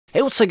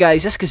Hey, what's up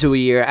guys, it's Kazooie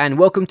here, and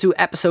welcome to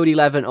episode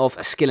 11 of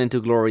Skill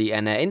into Glory.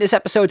 And in this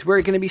episode,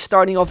 we're going to be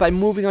starting off by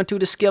moving on to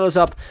the skillers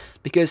up,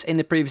 because in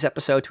the previous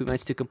episode, we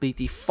managed to complete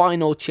the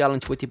final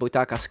challenge with the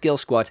Botaka skill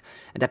squad.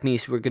 And that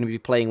means we're going to be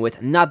playing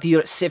with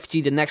Nadir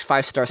Çiftçi, the next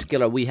 5-star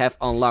skiller we have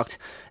unlocked.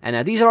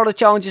 And these are all the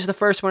challenges. The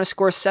first one is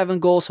score 7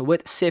 goals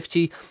with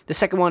Çiftçi. The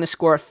second one is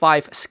score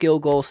 5 skill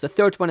goals. The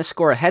third one is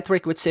score a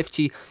hat-trick with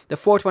Çiftçi. The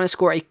fourth one is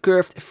score a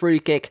curved free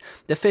kick.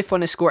 The fifth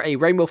one is score a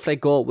rainbow flag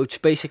goal,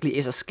 which basically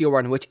is a skill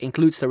run, which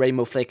includes the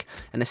rainbow flick,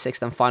 and the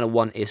sixth and final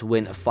one is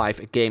win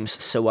 5 games.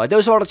 So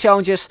those are all the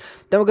challenges.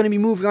 Then we're going to be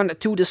moving on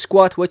to the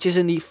squad, which is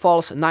in the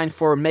false 9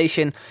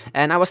 formation.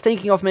 And I was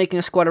thinking of making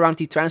a squad around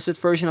the translate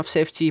version of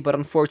Çiftçi, but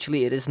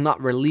unfortunately it is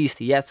not released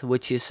yet,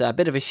 which is a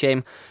bit of a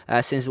shame,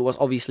 since it was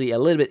obviously a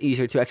little bit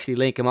easier to actually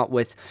link him up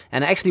with.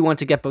 And I actually want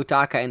to get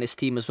Botaka in this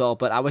team as well,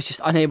 but I was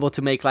just unable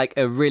to make like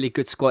a really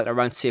good squad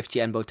around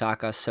Çiftçi and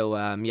Botaka. So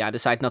yeah, I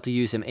decided not to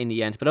use him in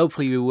the end, but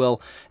hopefully we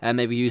will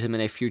maybe use him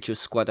in a future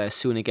squad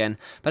soon again.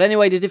 But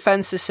anyway, the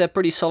defense is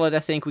pretty solid. I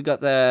think we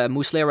got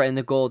Muslera in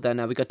the goal.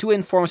 Then we got 2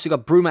 informs. We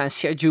got Bruma and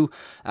Sheju.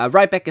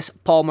 Right back is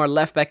Palmer.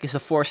 Left back is a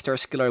 4-star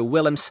skiller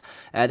Willems.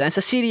 Then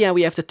Cecilia, and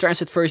we have the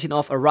transit version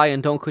of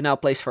Ryan Donk, who now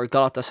plays for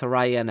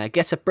Galatasaray and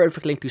gets a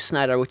perfect link to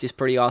Snyder, which is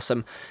pretty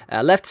awesome.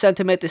 Left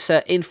center mid is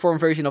an inform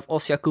version of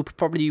Osjakoub,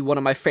 probably one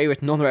of my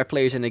favorite non-rare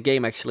players in the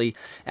game actually.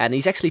 And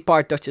he's actually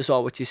part Dutch as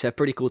well, which is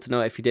pretty cool to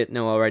know if you didn't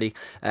know already.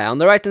 On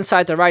the right hand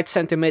side, the right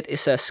center mid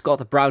is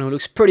Scott Brown, who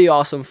looks pretty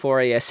awesome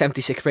for a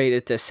 76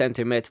 rated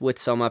center mid with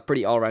some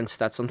pretty all-round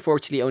stats.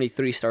 Unfortunately, only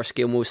 3-star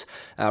skill moves.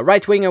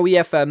 Right winger, we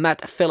have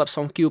Matt Phillips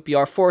from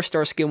QPR,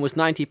 4-star skill moves,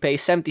 90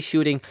 pace, 70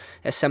 shooting,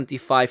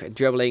 75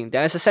 dribbling.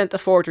 Then as a centre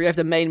forward, we have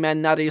the main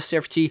man, Nadir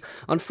Çiftçi.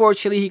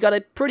 Unfortunately, he got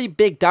a pretty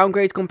big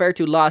downgrade compared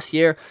to last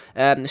year,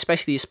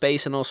 especially his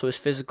pace and also his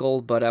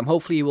physical, but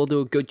hopefully he will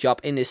do a good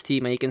job in this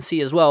team. And you can see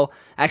as well,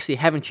 I actually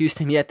haven't used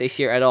him yet this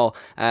year at all.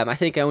 I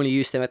think I only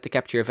used him at the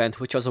capture event,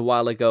 which was a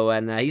while ago,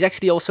 and he's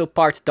actually also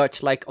part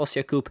Dutch like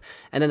Osjakoub.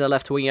 And then the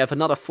left wing, you have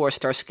another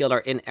 4-star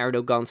skiller in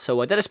Erdogan.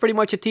 So that is pretty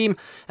much a team.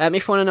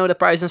 If you want to know the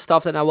price and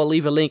stuff, then I will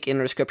leave a link in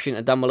the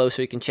description down below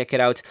so you can check it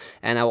out.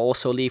 And I will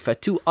also leave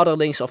 2 other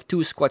links of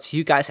 2 squads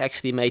you guys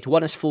actually made.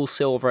 One is full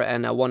silver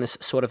and one is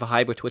sort of a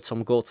hybrid with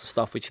some golds and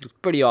stuff, which looks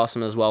pretty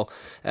awesome as well.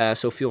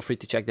 So feel free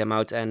to check them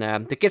out.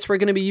 And the kits we're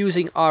going to be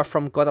using are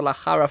from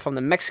Guadalajara, from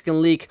the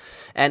Mexican League.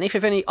 And if you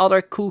have any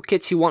other cool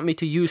kits you want me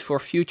to use for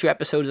future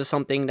episodes or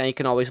something, then you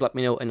can always let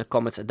me know in the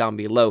comments down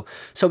below.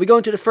 So we go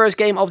into the first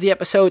game of the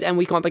episode, and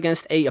we come up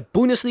against a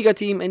Bundesliga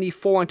team in the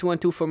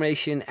 4-1-2-1-2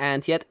 formation,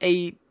 and yet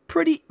a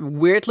pretty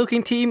weird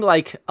looking team,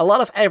 like a lot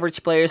of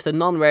average players, the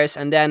non-rares,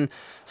 and then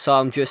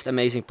some just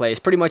amazing players.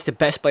 Pretty much the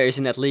best players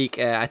in that league.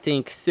 I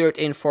think third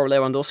in for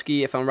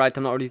Lewandowski, if I'm right,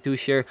 I'm not really too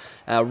sure.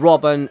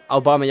 Robben,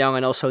 Aubameyang,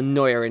 and also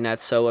Neuer in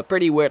that. So a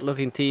pretty weird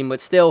looking team, but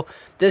still,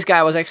 this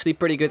guy was actually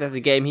pretty good at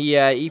the game.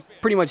 He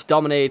pretty much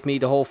dominated me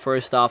the whole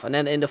first half, and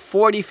then in the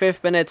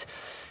 45th minute,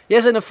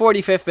 yes, in the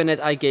 45th minute,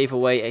 I gave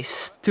away a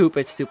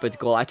stupid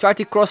goal. I tried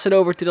to cross it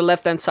over to the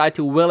left-hand side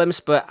to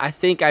Willems, but I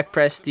think I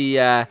pressed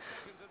the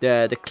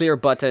clear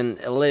button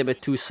a little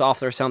bit too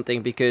soft or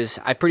something, because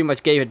I pretty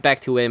much gave it back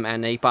to him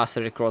and he passed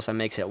it across and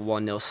makes it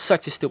 1-0.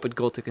 Such a stupid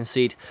goal to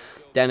concede.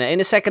 Then in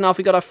the second half,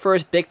 we got our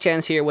first big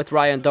chance here with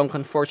Ryan Donk.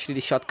 Unfortunately,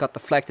 the shot got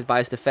deflected by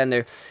his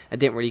defender and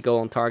didn't really go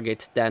on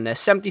target. Then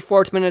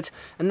 74th minute,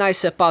 a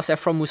nice pass there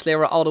from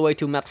Muslera all the way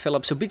to Matt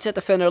Phillips, who beats that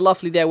defender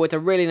lovely there with a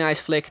really nice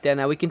flick.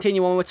 Then we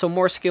continue on with some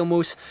more skill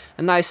moves.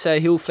 A nice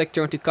heel flick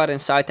turn to cut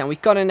inside. And we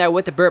cut in there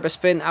with the Berber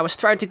spin. I was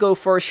trying to go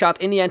for a shot.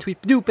 In the end, we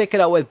do pick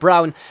it up with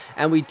Brown,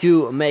 and we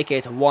do make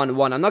it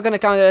 1-1. I'm not going to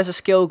count it as a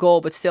skill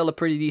goal, but still a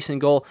pretty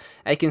decent goal.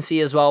 I can see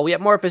as well, we had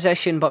more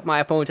possession, but my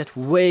opponent had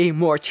way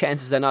more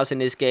chances than us in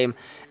this game,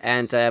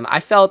 and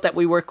I felt that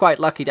we were quite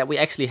lucky that we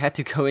actually had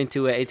to go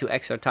into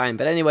extra time.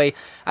 But anyway,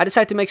 I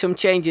decided to make some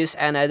changes,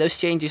 and those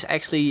changes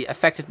actually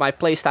affected my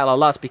playstyle a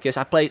lot, because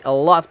I played a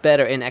lot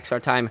better in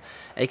extra time.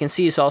 You can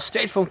see as well,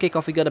 straight from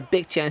kickoff, we got a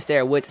big chance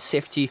there with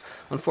Çiftçi.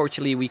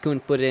 Unfortunately, we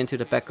couldn't put it into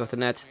the back of the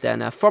net.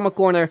 Then from a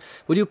corner,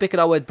 we do pick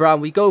it up with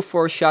Brown. We go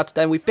for a shot.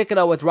 Then we pick it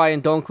up with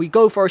Ryan Donk. We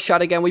go for a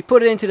shot again. We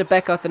put it into the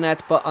back of the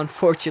net, but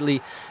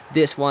unfortunately,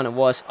 this one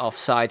was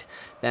offside.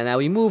 Then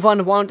we move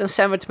on,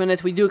 107th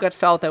minute, we do get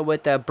fouled there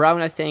with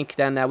Brown, I think.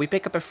 Then we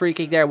pick up a free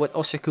kick there with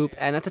Osjakoub.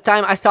 And at the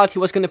time, I thought he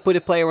was going to put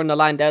a player on the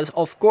line. That is,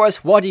 of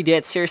course, what he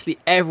did. Seriously,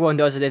 everyone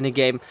does it in the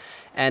game.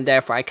 And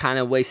therefore, I kind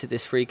of wasted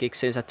this free kick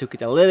since I took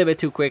it a little bit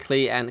too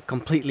quickly and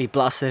completely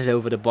blasted it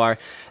over the bar.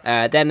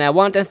 Then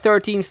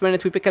 113th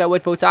minute, we pick it up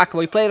with Botaka.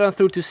 We play it on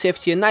through to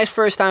Çiftçi. A nice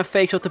first time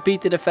fake shot to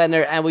beat the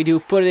defender. And we do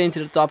put it into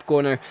the top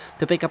corner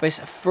to pick up his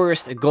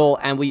first goal.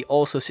 And we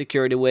also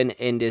secure the win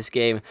in this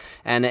game.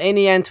 And in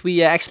the end,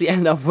 we actually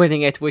ended up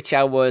winning it, which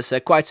I was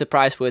quite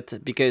surprised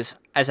with, because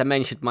as I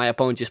mentioned, my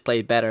opponent just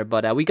played better,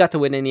 but we got the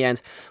win in the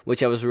end,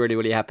 which I was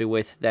really happy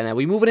with. Then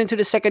we move it into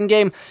the second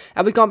game,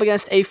 and we come up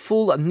against a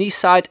full knee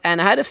side,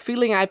 and I had a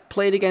feeling I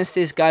played against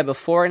this guy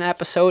before in an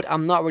episode.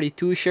 I'm not really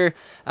too sure.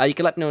 You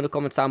can let me know in the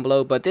comments down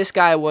below, but this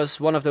guy was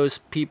one of those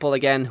people,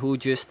 again, who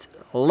just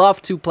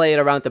loved to play it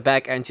around the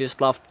back and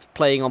just loved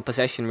playing on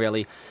possession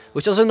really,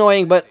 which was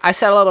annoying, but I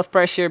set a lot of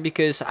pressure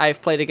because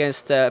I've played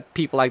against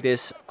people like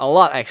this a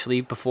lot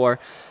actually before,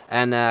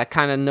 and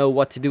kind of know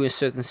what to do in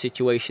certain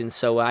situations.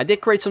 So I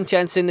did create some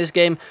chances in this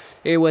game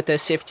here with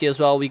Çiftçi as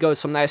well. We got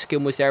some nice skill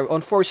moves there.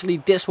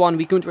 Unfortunately, this one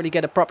we couldn't really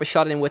get a proper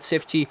shot in with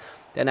Çiftçi.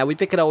 Then we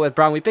pick it up with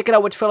Brown, we pick it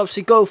up with Phillips,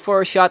 we go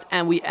for a shot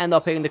and we end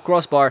up hitting the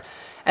crossbar.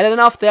 And then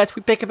after that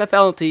we pick up a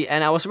penalty,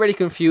 and I was really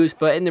confused,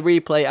 but in the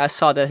replay I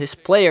saw that his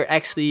player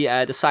actually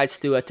decides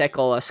to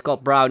tackle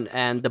Scott Brown,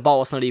 and the ball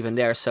was not even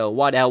there. So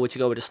why the hell would you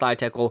go with a slide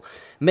tackle?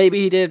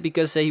 Maybe he did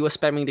because he was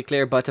spamming the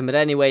clear button, but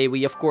anyway,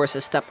 we of course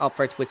step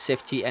upwards with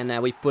Çiftçi,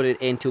 and we put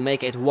it in to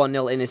make it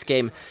 1-0 in this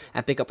game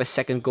and pick up a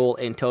second goal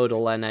in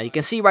total. And you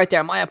can see right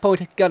there, my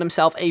opponent got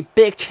himself a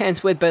big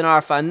chance with Ben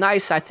Arfa.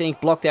 Nice, I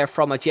think, block there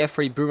from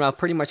Jeffrey Bruno.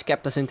 Pretty much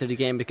kept us into the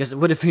game because it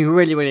would have been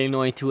really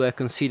annoying to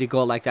concede a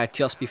goal like that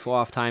just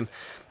before halftime.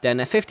 Then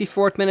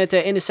 54th minute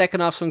in the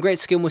second half, some great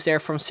skill moves there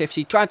from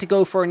Çiftçi, trying to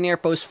go for a near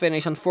post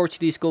finish.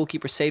 Unfortunately, his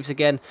goalkeeper saves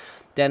again.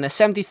 Then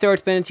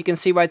 73rd minute, you can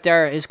see right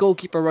there, his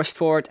goalkeeper rushed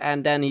forward,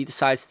 and then he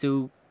decides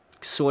to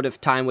sort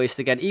of time waste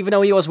again. Even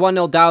though he was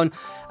 1-0 down,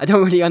 I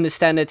don't really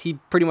understand it. He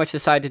pretty much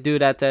decided to do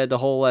that the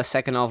whole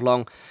second half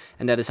long,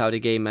 and that is how the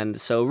game ended.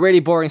 So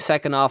really boring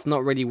second half,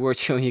 not really worth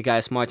showing you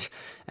guys much.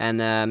 And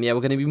yeah,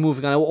 we're going to be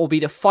moving on. It will be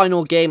the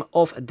final game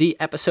of the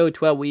episode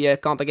where we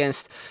comp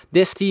against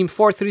this team.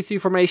 4-3-3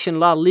 formation,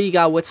 La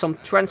Liga, with some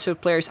transfer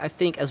players, I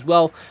think, as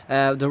well.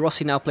 The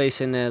Rossi now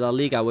plays in La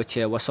Liga, which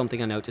was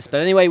something I noticed.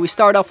 But anyway, we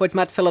start off with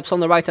Matt Phillips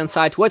on the right-hand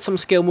side with some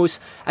skill moves.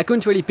 I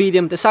couldn't really beat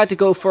him. Decided to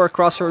go for a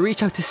crosser,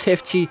 reach out to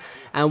Çiftçi,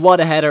 and what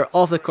a header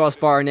off the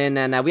crossbar and in.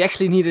 And we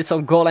actually needed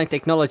some goal line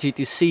technology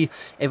to see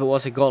if it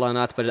was a goal or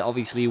not, but it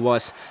obviously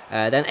was.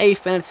 Then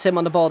 8th minute, Sim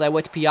on the ball there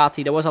with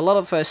Piatti. There was a lot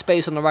of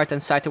space on the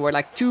right-hand side. There were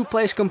like 2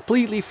 players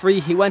completely free.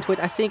 He went with,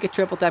 I think, a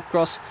triple tap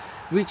cross.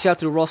 Reach out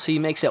to Rossi,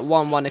 makes it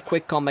 1-1, a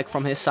quick comeback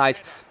from his side.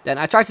 Then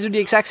I tried to do the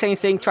exact same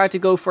thing, tried to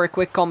go for a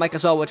quick comeback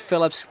as well with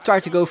Phillips,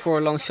 tried to go for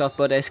a long shot,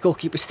 but his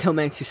goalkeeper still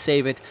managed to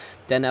save it.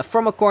 Then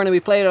from a corner, we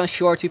play it on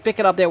short, we pick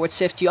it up there with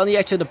Çiftçi on the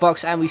edge of the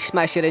box, and we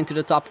smash it into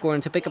the top corner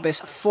to pick up his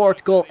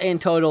 4th goal in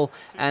total.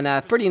 And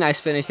a pretty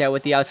nice finish there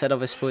with the outside of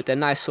his foot, a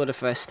nice sort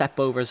of step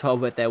over as well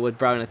with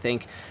Brown, I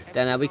think.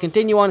 Then we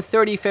continue on,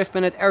 35th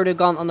minute,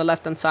 Erdogan on the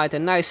left-hand side, a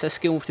nice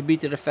skill move to beat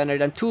the defender,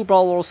 then 2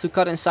 ball rolls to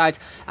cut inside,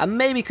 and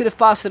maybe could have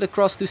passed it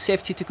across to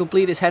Çiftçi to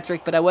complete his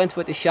hat-trick, but I went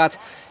with the shot,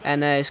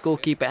 and his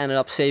goalkeeper ended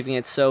up saving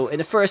it. So in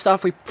the first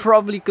half, we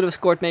probably could have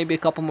scored maybe a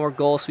couple more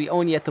goals. We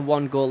only had the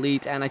 1 goal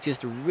lead, and I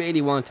just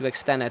really wanted to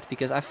extend it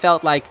because I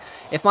felt like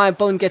if my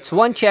opponent gets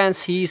 1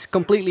 chance, he's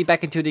completely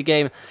back into the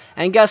game.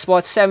 And guess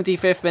what?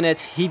 75th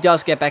minute, he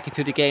does get back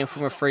into the game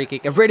from a free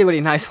kick. A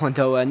really nice one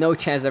though. No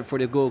chance there for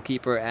the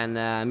goalkeeper.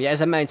 And yeah,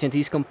 as I mentioned,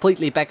 he's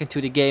completely back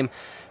into the game.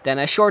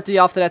 Then shortly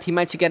after that, he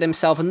managed to get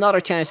himself another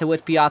chance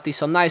with Piatti.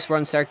 Some nice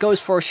runs there. Goes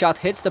for a shot,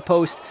 hits the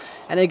post.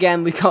 And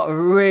again, we got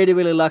really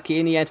lucky.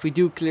 In the end, we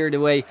do clear the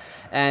way.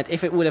 And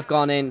if it would have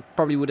gone in,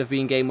 probably would have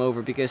been game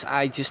over. Because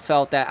I just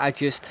felt that I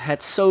just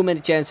had so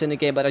many chances in the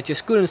game, but I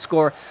just couldn't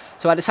score.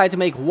 So I decided to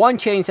make 1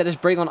 change. That is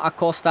bring on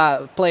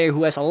Acosta, a player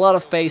who has a lot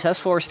of pace, has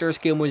 4-star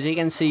skill moves. You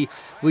can see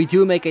we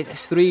do make it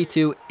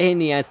 3-2 in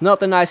the end. Not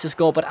the nicest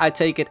goal, but I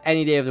take it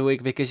any day of the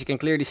week. Because you can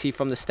clearly see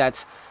from the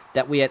stats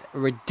that we had a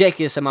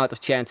ridiculous amount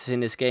of chances in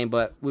this game,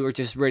 but we were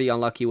just really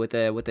unlucky with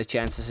the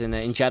chances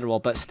in general.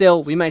 But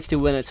still, we managed to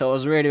win it, so I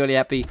was really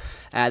happy.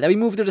 Then we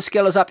move to the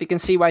skillers up. You can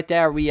see right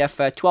there we have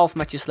 12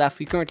 matches left.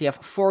 We currently have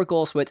 4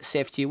 goals with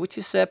Çiftçi, which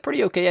is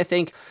pretty okay, I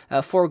think.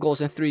 4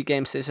 goals in 3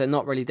 games is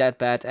not really that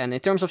bad. And in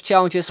terms of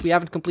challenges, we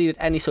haven't completed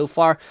any so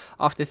far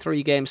after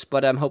 3 games,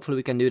 but hopefully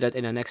we can do that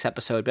in the next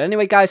episode. But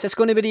anyway, guys, that's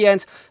going to be the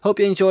end. Hope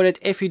you enjoyed it.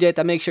 If you did,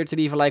 then make sure to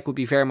leave a like. Would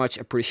be very much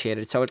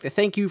appreciated. So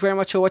thank you very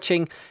much for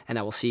watching, and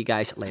I will see you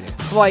guys later.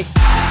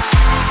 Bye.